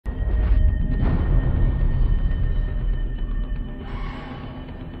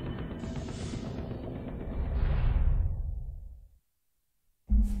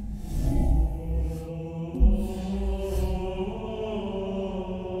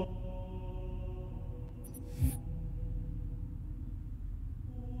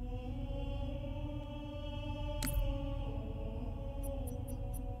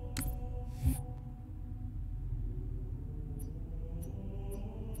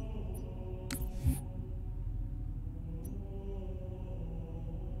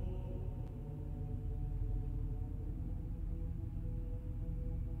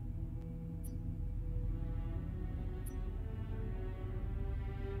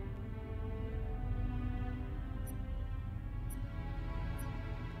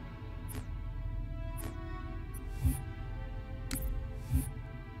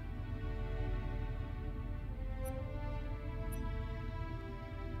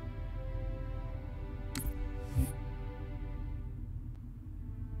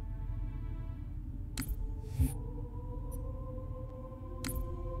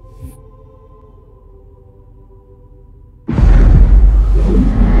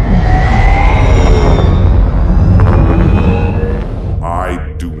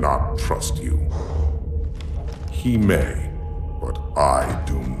may, but I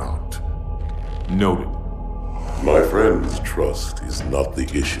do not. Noted. My friend's trust is not the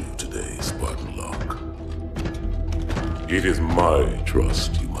issue today, Spartan Locke. It is my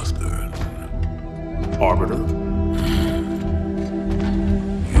trust you must earn. Arbiter?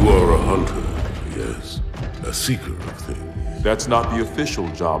 You are a hunter, yes. A seeker of things. That's not the official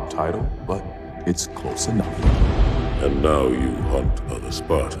job title, but it's close enough. And now you hunt other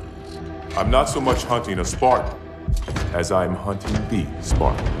Spartans. I'm not so much hunting a Spartan, as I'm hunting the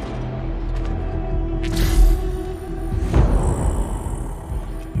Spartan.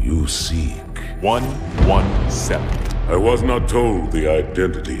 You seek. 117. I was not told the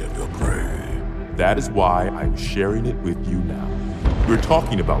identity of your prey. That is why I'm sharing it with you now. We're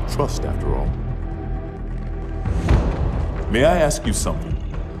talking about trust, after all. May I ask you something?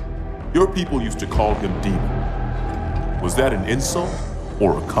 Your people used to call him Demon. Was that an insult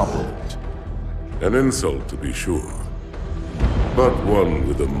or a compliment? An insult, to be sure, but one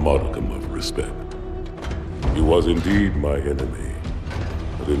with a modicum of respect. He was indeed my enemy,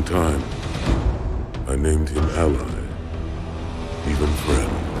 but in time, I named him ally, even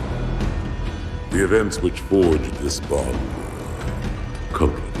friend. The events which forged this bond were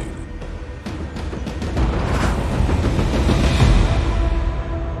complicated.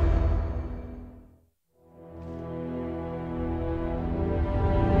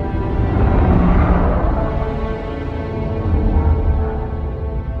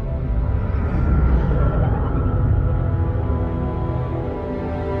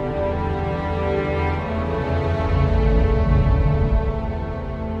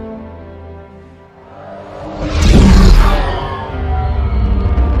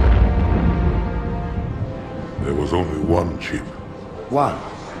 One.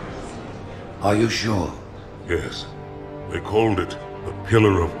 Are you sure? Yes. They called it the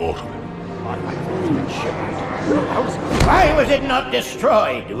Pillar of Autumn. Why was it not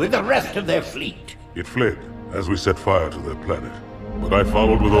destroyed with the rest of their fleet? It fled as we set fire to their planet. But I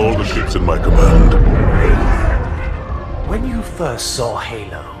followed with all the ships in my command. When you first saw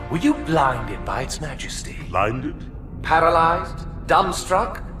Halo, were you blinded by its majesty? Blinded? Paralyzed?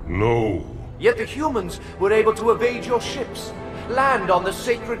 Dumbstruck? No. Yet the humans were able to evade your ships, land on the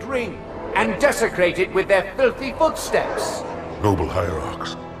sacred ring, and desecrate it with their filthy footsteps. Noble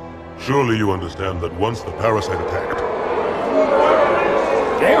hierarchs, surely you understand that once the parasite attacked...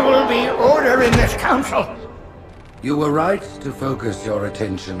 There will be order in this council! You were right to focus your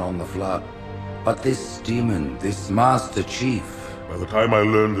attention on the Flood. But this demon, this Master Chief... By the time I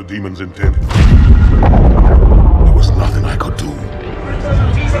learned the demon's intent, there was nothing I could do.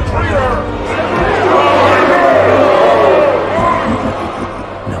 He's a traitor!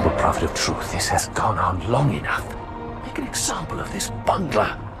 Noble prophet of truth, this has gone on long enough. Make an example of this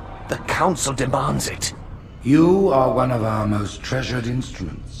bungler. The council demands it. You are one of our most treasured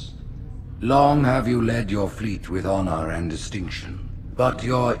instruments. Long have you led your fleet with honor and distinction. But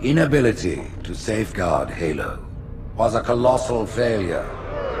your inability to safeguard Halo was a colossal failure.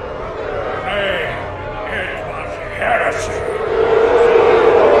 It was heresy.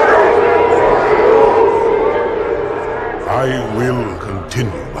 I will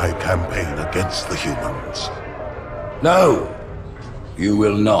continue my campaign against the humans. No, you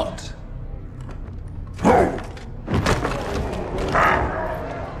will not.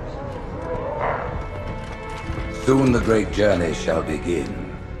 Soon the great journey shall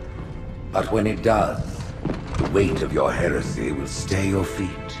begin. But when it does, the weight of your heresy will stay your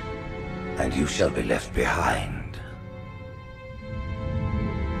feet, and you shall be left behind.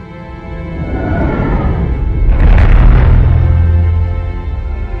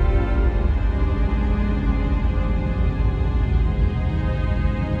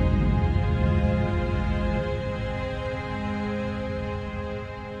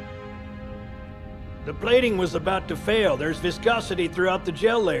 The plating was about to fail. There's viscosity throughout the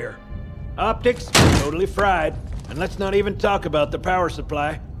gel layer. Optics, totally fried. And let's not even talk about the power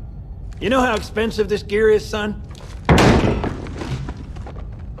supply. You know how expensive this gear is, son?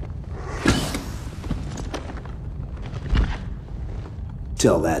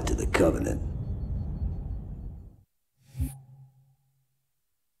 Tell that to the Covenant.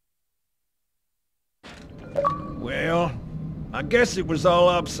 Well, I guess it was all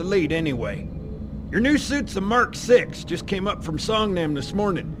obsolete anyway. Your new suit's a Mark 6, just came up from Songnam this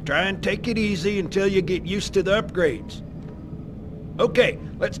morning. Try and take it easy until you get used to the upgrades. Okay,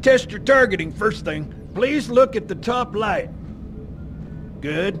 let's test your targeting first thing. Please look at the top light.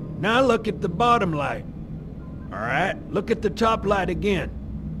 Good. Now look at the bottom light. Alright, look at the top light again.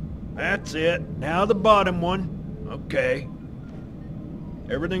 That's it. Now the bottom one. Okay.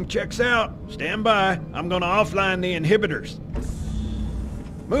 Everything checks out. Stand by. I'm gonna offline the inhibitors.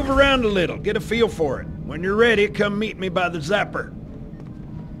 Move around a little, get a feel for it. When you're ready, come meet me by the zapper.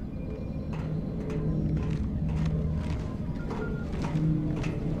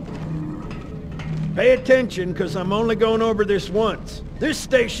 Pay attention, because I'm only going over this once. This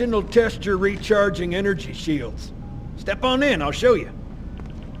station will test your recharging energy shields. Step on in, I'll show you.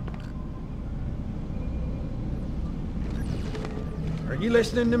 Are you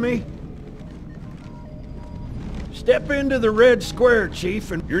listening to me? Step into the red square,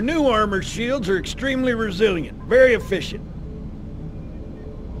 Chief, and your new armor shields are extremely resilient, very efficient.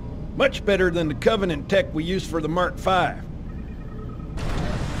 Much better than the Covenant tech we use for the Mark V.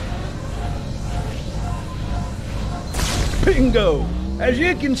 Bingo! As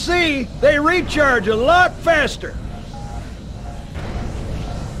you can see, they recharge a lot faster.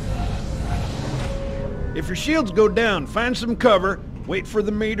 If your shields go down, find some cover, wait for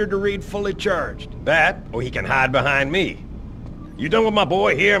the meter to read fully charged. That, or he can hide behind me. You done with my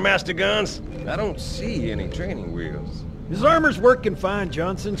boy here, Master Guns? I don't see any training wheels. His armor's working fine,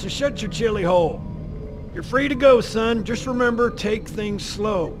 Johnson, so shut your chilly hole. You're free to go, son. Just remember, take things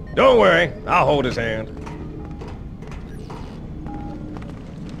slow. Don't worry, I'll hold his hand.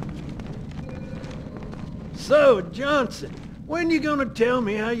 So, Johnson, when you gonna tell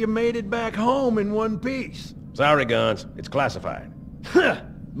me how you made it back home in one piece? Sorry, Guns. It's classified.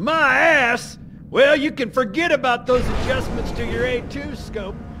 My ass! Well, you can forget about those adjustments to your A2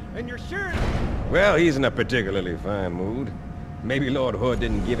 scope, and you're sure... Well, he's in a particularly fine mood. Maybe Lord Hood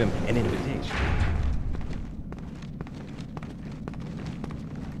didn't give him an invitation.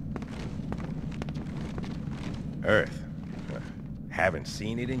 Earth. Haven't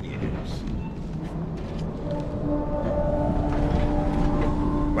seen it in years.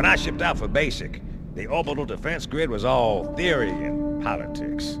 When I shipped out for basic, the orbital defense grid was all theory and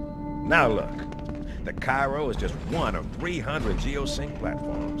politics. Now look, the Cairo is just one of 300 geosync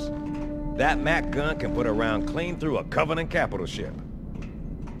platforms. That Mac gun can put a round clean through a Covenant capital ship.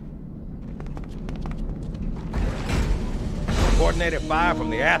 Coordinated fire from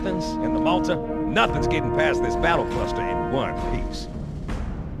the Athens and the Malta, nothing's getting past this battle cluster in one piece.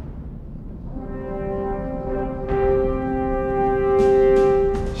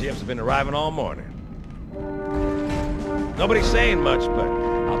 Ships have been arriving all morning. Nobody's saying much, but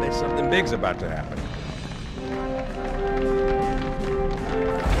I'll bet something big's about to happen.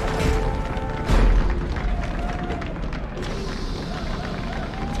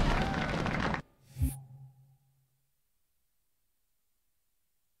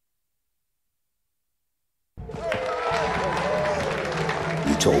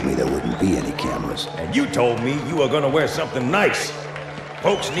 You told me there wouldn't be any cameras. And you told me you were gonna wear something nice.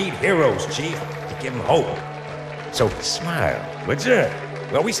 Folks need heroes, Chief, to give them hope. So smile, would you?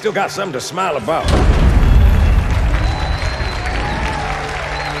 Well, we still got something to smile about.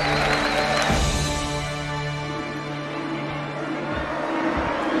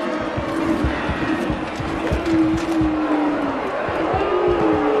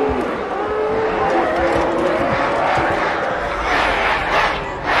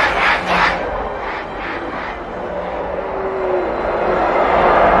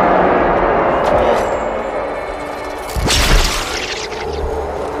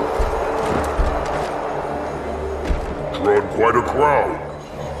 Quite a crowd.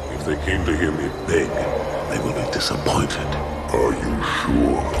 If they came to hear me beg, they will be disappointed. Are you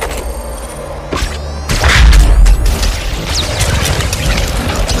sure?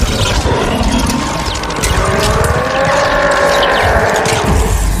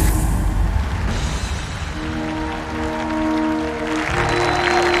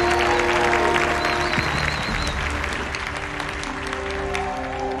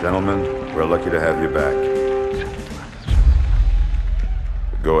 Gentlemen, we're lucky to have you back.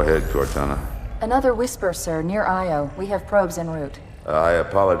 Go ahead, Cortana. Another whisper, sir, near Io. We have probes en route. I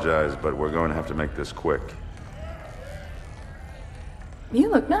apologize, but we're going to have to make this quick. You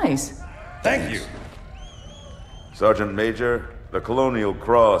look nice. Thank you. Sergeant Major, the Colonial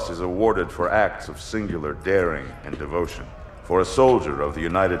Cross is awarded for acts of singular daring and devotion. For a soldier of the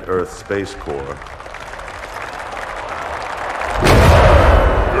United Earth Space Corps.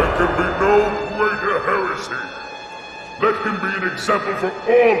 There can be no greater heresy. Let him be an example for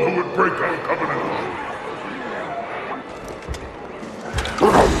all who would break our covenant.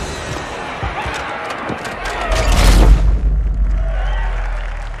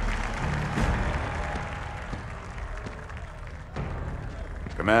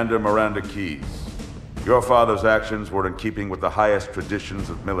 Commander Miranda Keyes, your father's actions were in keeping with the highest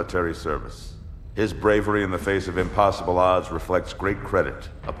traditions of military service. His bravery in the face of impossible odds reflects great credit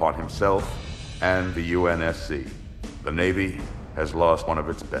upon himself and the UNSC. The Navy has lost one of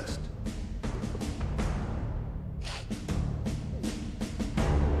its best.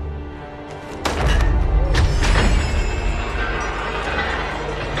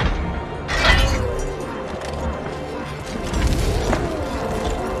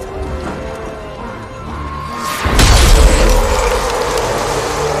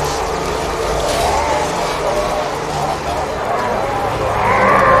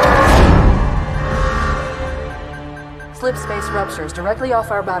 Slip space ruptures directly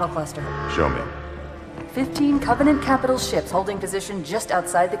off our battle cluster. Show me. 15 Covenant capital ships holding position just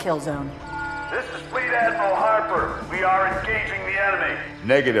outside the kill zone. This is Fleet Admiral Harper. We are engaging the enemy.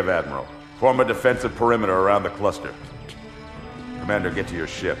 Negative, Admiral. Form a defensive perimeter around the cluster. Commander, get to your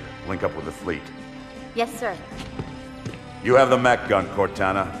ship. Link up with the fleet. Yes, sir. You have the mech gun,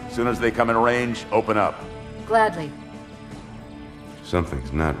 Cortana. As soon as they come in range, open up. Gladly.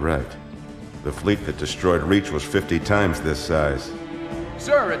 Something's not right. The fleet that destroyed Reach was 50 times this size.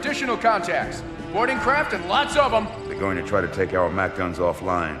 Sir, additional contacts. Boarding craft and lots of them. They're going to try to take our mech guns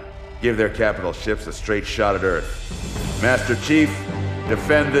offline. Give their capital ships a straight shot at Earth. Master Chief,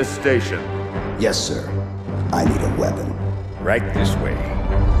 defend this station. Yes, sir. I need a weapon. Right this way.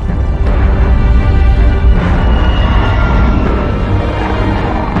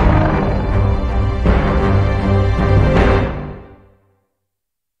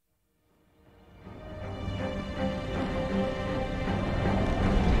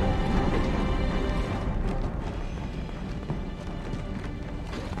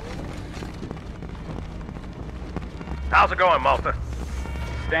 How's it going, Malta?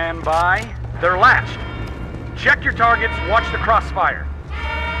 Stand by. They're latched. Check your targets, watch the crossfire.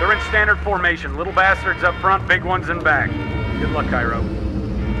 They're in standard formation. Little bastards up front, big ones in back. Good luck, Cairo.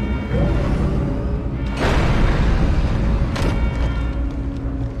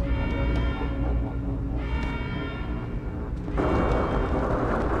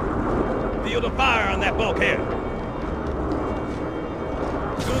 Field of fire on that bulkhead.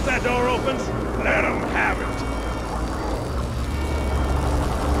 As soon as that door opens, let them have it.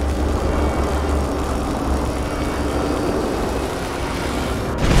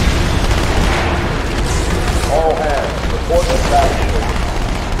 All hands, report to battle.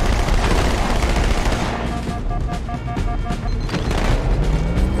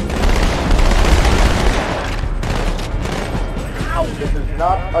 This is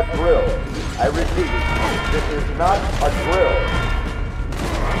not a drill. I repeat, this is not a drill.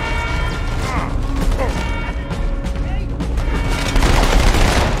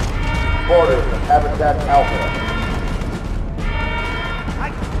 Quarters of Habitat Alpha. I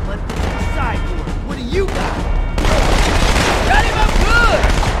can let this aside for it. What do you got? Got him up good!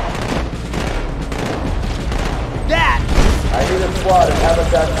 That! I need a squad at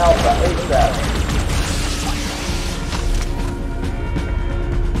Habitat Alpha ASAP.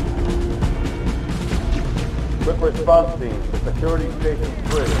 Quick response team to Security Station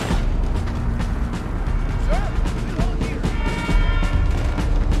 3.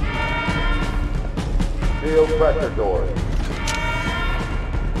 Seal pressure doors.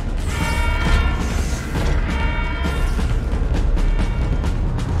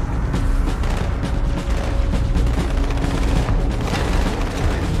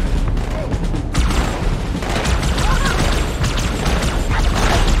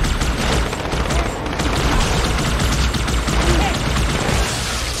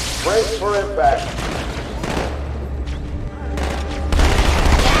 Brace for impact.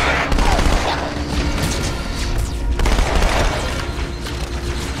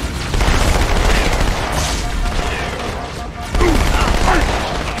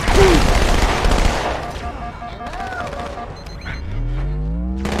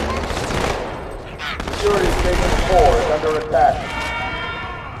 Security Station 4 is under attack.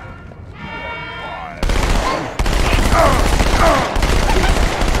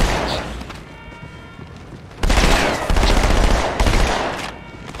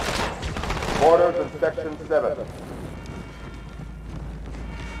 Orders in Section 7.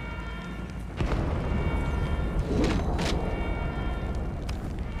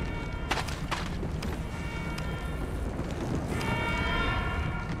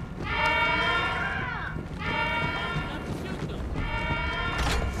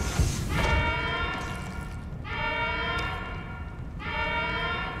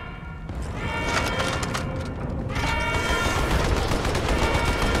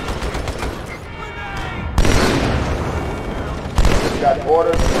 Got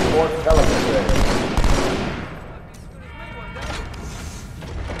orders from Fort Television.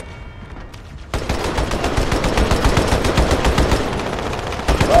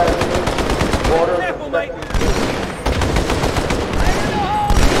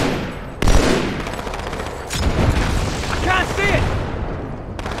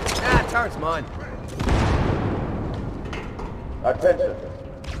 Baron's mine. Attention.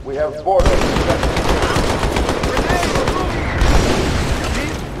 We have boarded.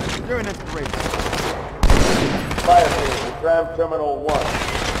 You're an inspiration. Fire team to Tram Terminal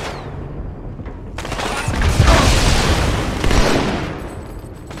 1.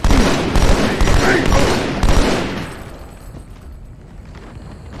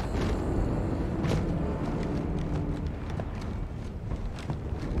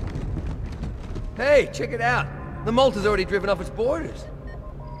 Hey, check it out. The Malta's already driven off its boarders.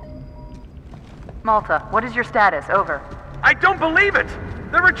 Malta, what is your status? Over. I don't believe it!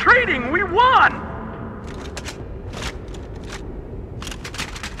 They're retreating! We won!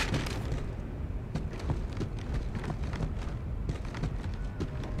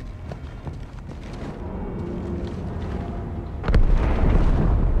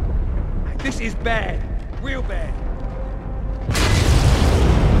 This is bad. Real bad.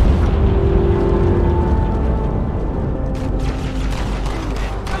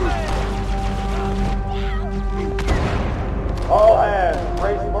 All hands,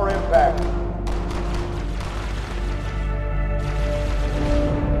 brace for impact.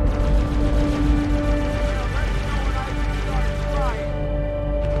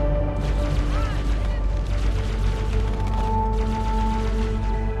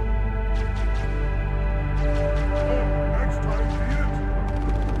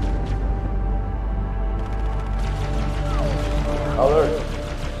 Alert.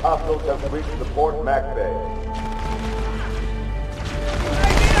 Hostiles have reached the Port Mac Bay.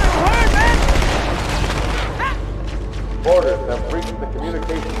 Orders have breached the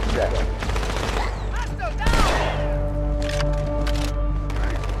communications deck.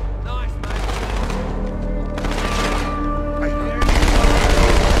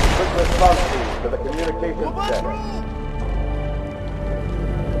 Quick response team to the communications deck.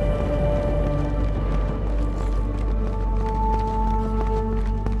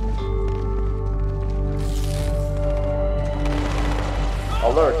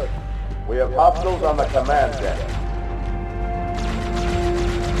 Alert. We have hostiles on the command deck.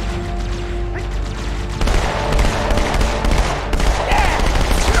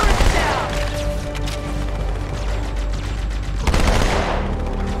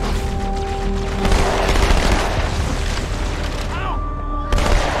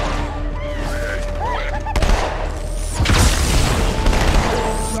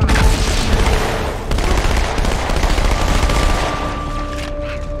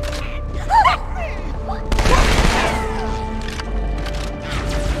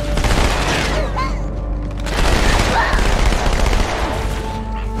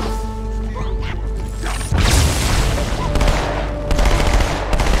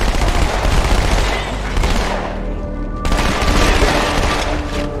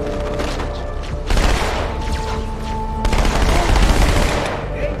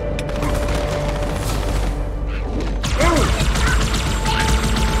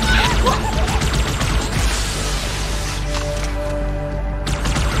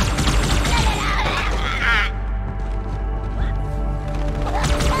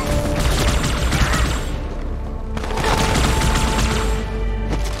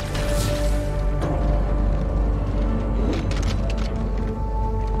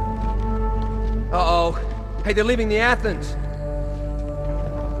 Hey, they're leaving the Athens.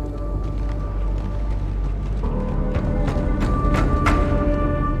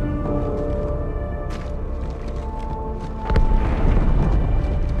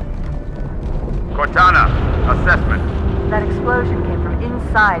 Cortana, assessment. That explosion came from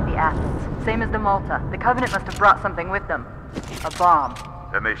inside the Athens. Same as the Malta. The Covenant must have brought something with them. A bomb.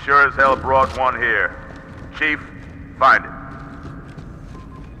 Then they sure as hell brought one here. Chief, find it.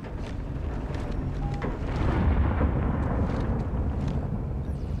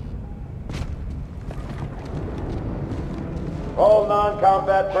 All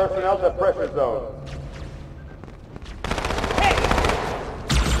non-combat personnel to pressure zone.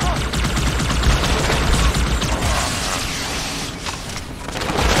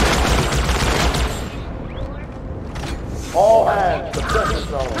 All hands to pressure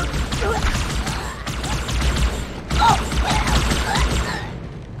zone.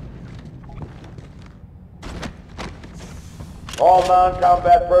 All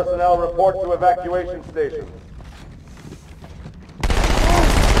non-combat personnel report to evacuation station.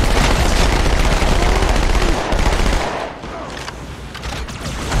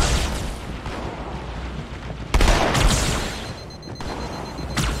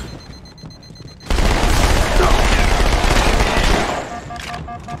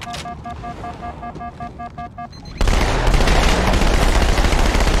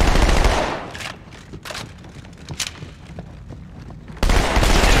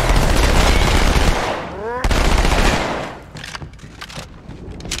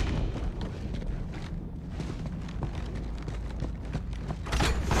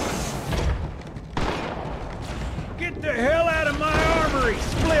 Get the hell out of my armory,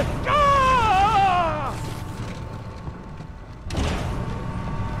 Split! Ah!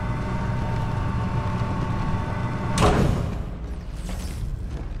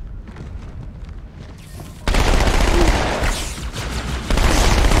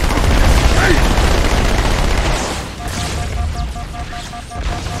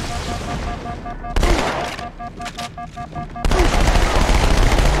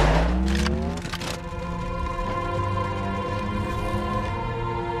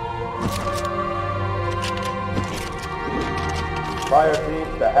 Fire team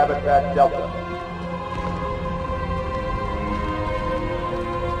to Habitat Delta.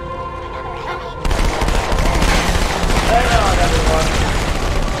 Hang on, everyone.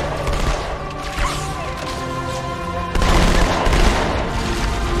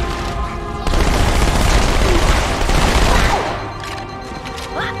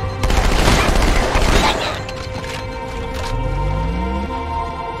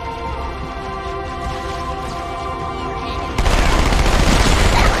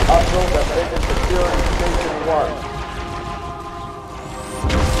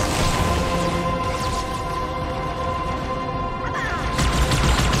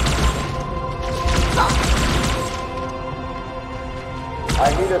 I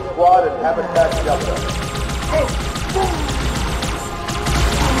need a squad at Habitat Delta.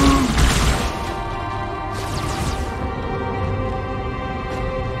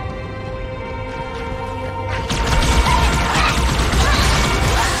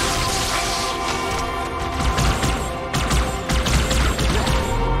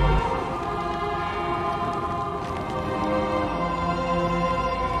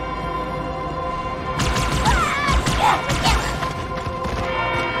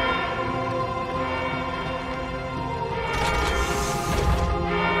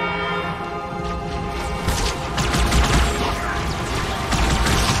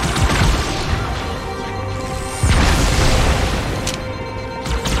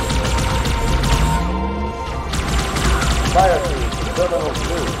 Fire team to Terminal 2.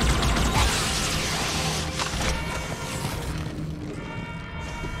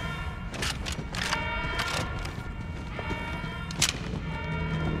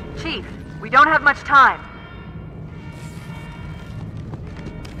 Chief, we don't have much time.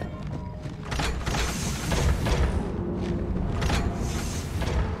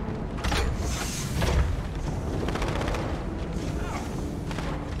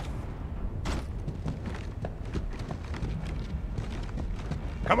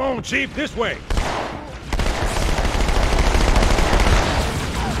 Come on, Chief, this way.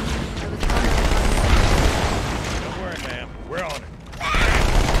 Don't worry, ma'am. We're on it.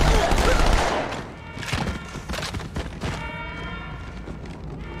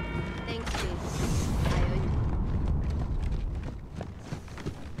 Thanks, Chief. I owe you.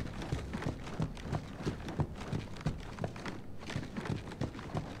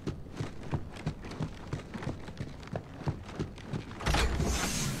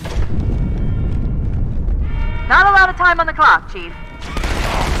 Not a lot of time on the clock, Chief.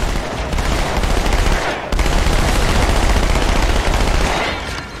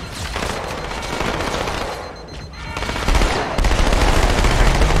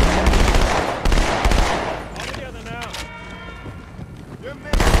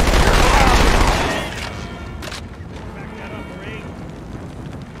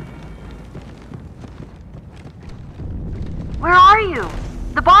 Where are you?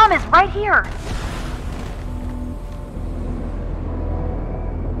 The bomb is right here.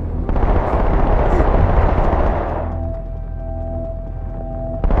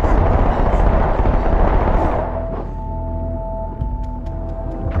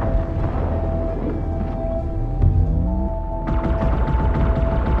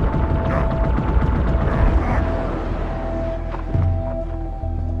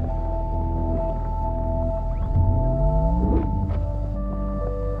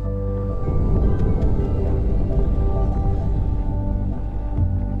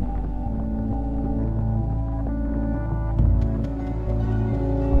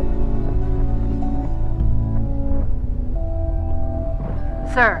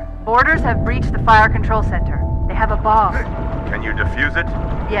 Sir, boarders have breached the fire control center. They have a bomb. Can you defuse it?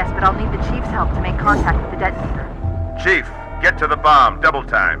 Yes, but I'll need the Chief's help to make contact with the detonator. Chief, get to the bomb, double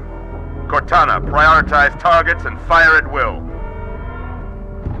time. Cortana, prioritize targets and fire at will.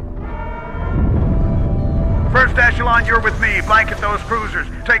 First echelon, you're with me. Blanket those cruisers.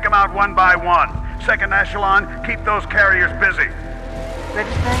 Take them out one by one. Second echelon, keep those carriers busy.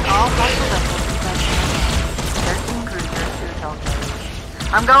 Registering all vessel vessels. 13 cruisers, 2 assault.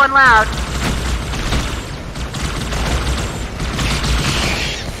 I'm going loud.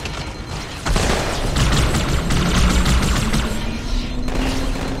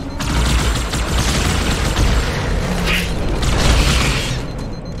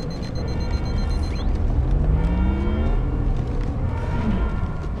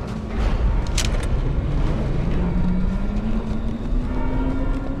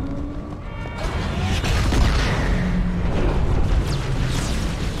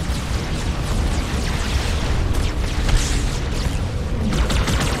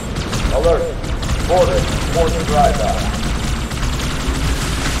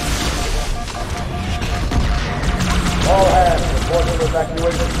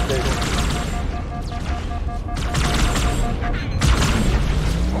 evacuate the station.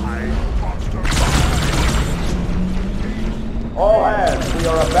 All hands, we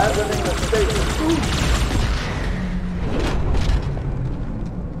are abandoning the station.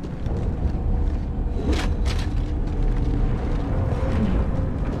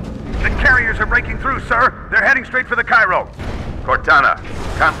 The carriers are breaking through, sir. They're heading straight for the Cairo. Cortana,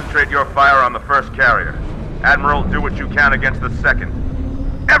 concentrate your fire on the first carrier. Admiral, do what you can against the second.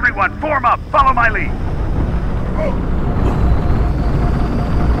 Everyone, form up. Follow my lead.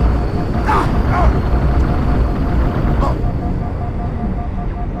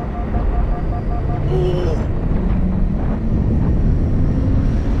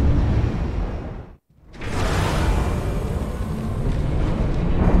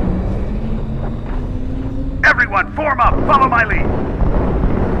 Everyone, form up. Follow my lead.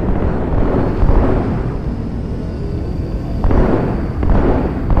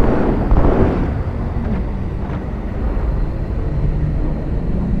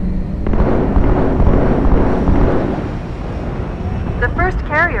 The first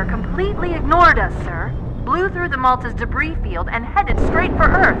carrier completely ignored us, sir. Blew through the Malta's debris field and headed straight for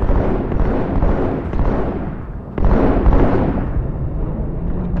Earth.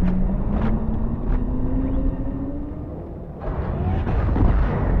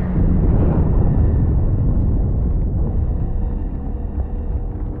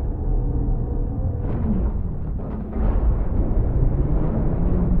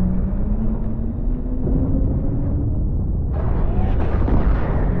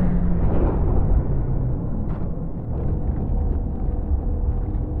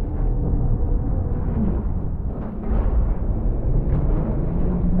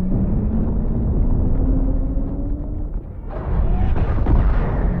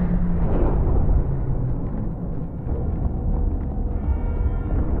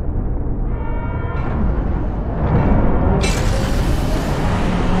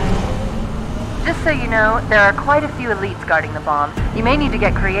 Just so you know, there are quite a few elites guarding the bomb. You may need to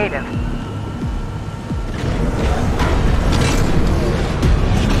get creative.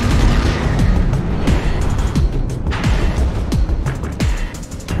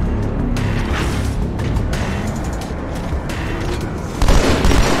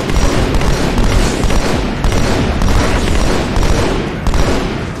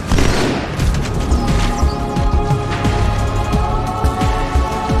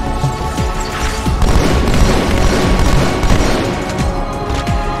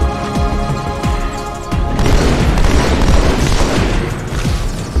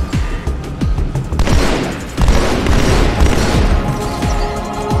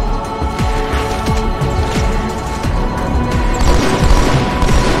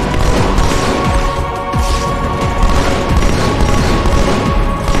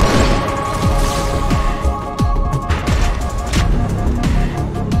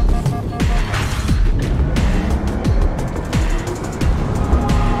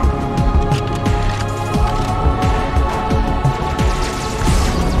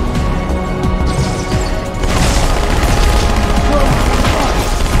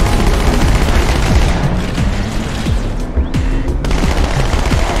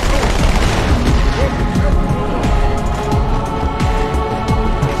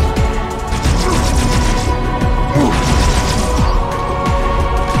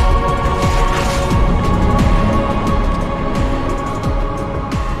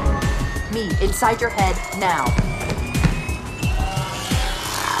 Inside your head, now.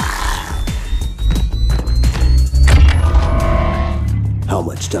 How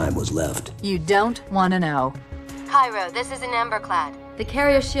much time was left? You don't want to know. Cairo, this is an Emberclad. The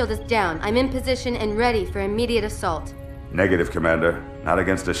carrier shield is down. I'm in position and ready for immediate assault. Negative, Commander. Not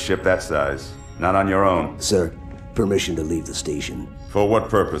against a ship that size. Not on your own. Sir, permission to leave the station. For what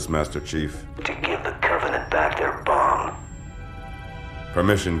purpose, Master Chief? To give the Covenant back their bomb.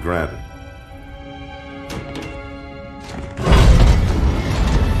 Permission granted.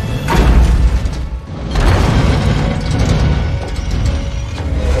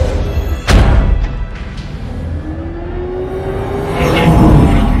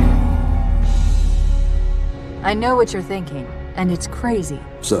 I know what you're thinking, and it's crazy.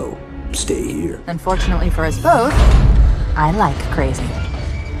 So, stay here. Unfortunately for us both, I like crazy.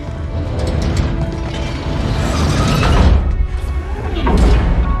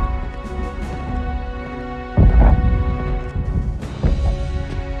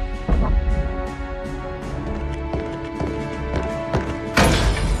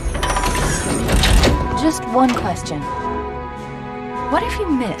 Just one question. What if you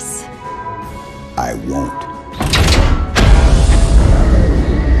miss? I won't.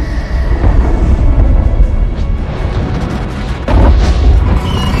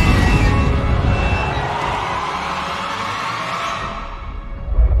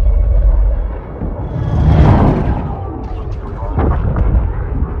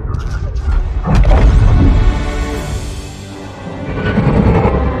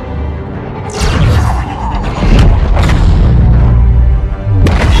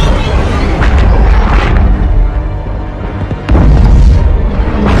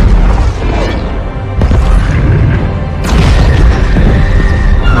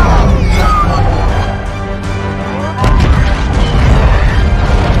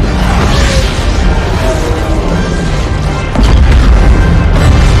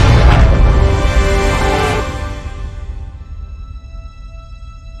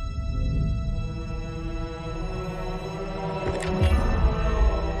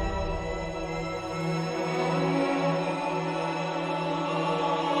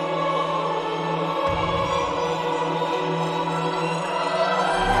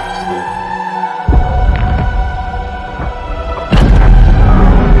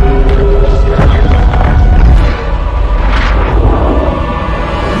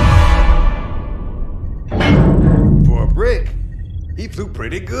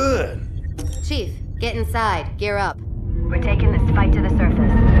 pretty good. Chief, get inside. Gear up. We're taking this fight to the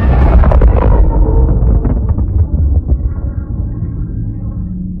surface.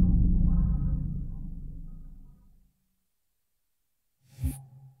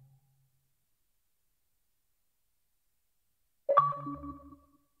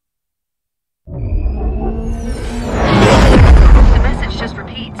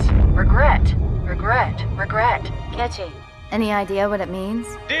 Regret. Catchy. Any idea what it means?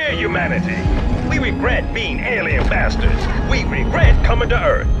 Dear humanity, we regret being alien bastards. We regret coming to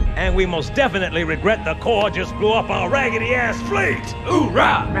Earth. And we most definitely regret the Corps just blew up our raggedy-ass fleet.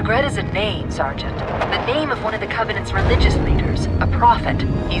 Hoorah! Regret is a name, Sergeant. The name of one of the Covenant's religious leaders. A prophet.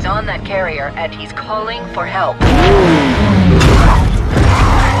 He's on that carrier, and he's calling for help.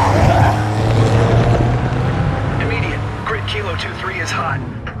 Immediate. Grid Kilo 2-3 is hot.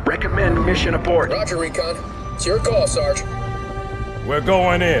 Recommend mission abort. Roger, Recon. It's your call, Sarge. We're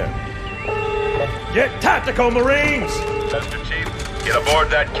going in. Get tactical, Marines! Mr. Chief, get aboard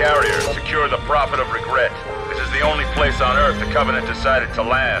that carrier and secure the Prophet of Regret. This is the only place on Earth the Covenant decided to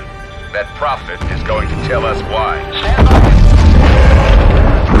land. That Prophet is going to tell us why. Stand by.